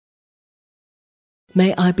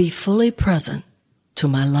May I be fully present to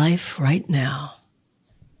my life right now.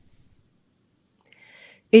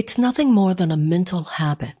 It's nothing more than a mental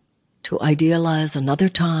habit to idealize another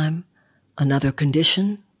time, another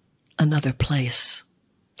condition, another place.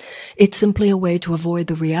 It's simply a way to avoid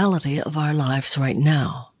the reality of our lives right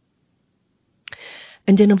now.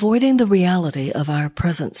 And in avoiding the reality of our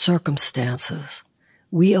present circumstances,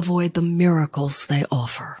 we avoid the miracles they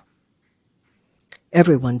offer.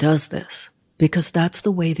 Everyone does this because that's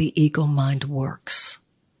the way the ego mind works.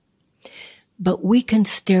 But we can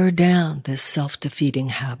stare down this self-defeating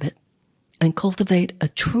habit and cultivate a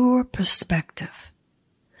truer perspective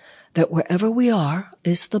that wherever we are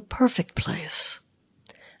is the perfect place,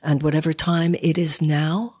 and whatever time it is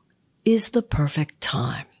now is the perfect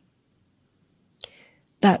time.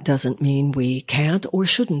 That doesn't mean we can't or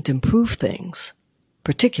shouldn't improve things,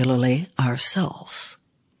 particularly ourselves.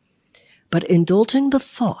 But indulging the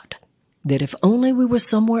thought that if only we were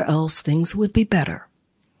somewhere else things would be better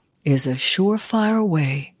is a surefire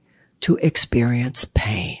way to experience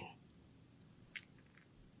pain.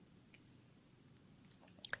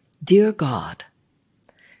 Dear God,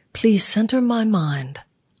 please center my mind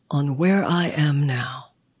on where I am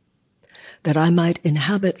now, that I might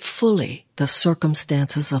inhabit fully the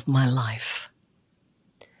circumstances of my life.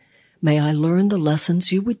 May I learn the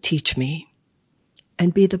lessons you would teach me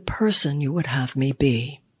and be the person you would have me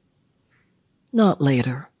be. Not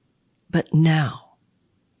later, but now.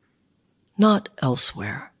 Not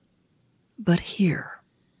elsewhere, but here.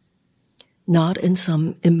 Not in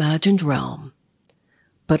some imagined realm,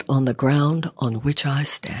 but on the ground on which I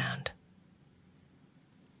stand.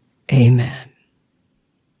 Amen.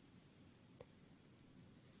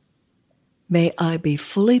 May I be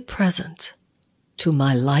fully present to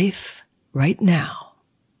my life right now.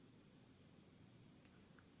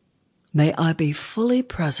 May I be fully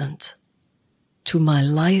present to my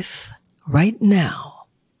life right now.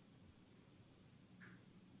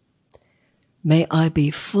 May I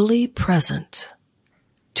be fully present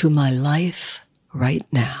to my life right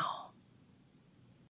now.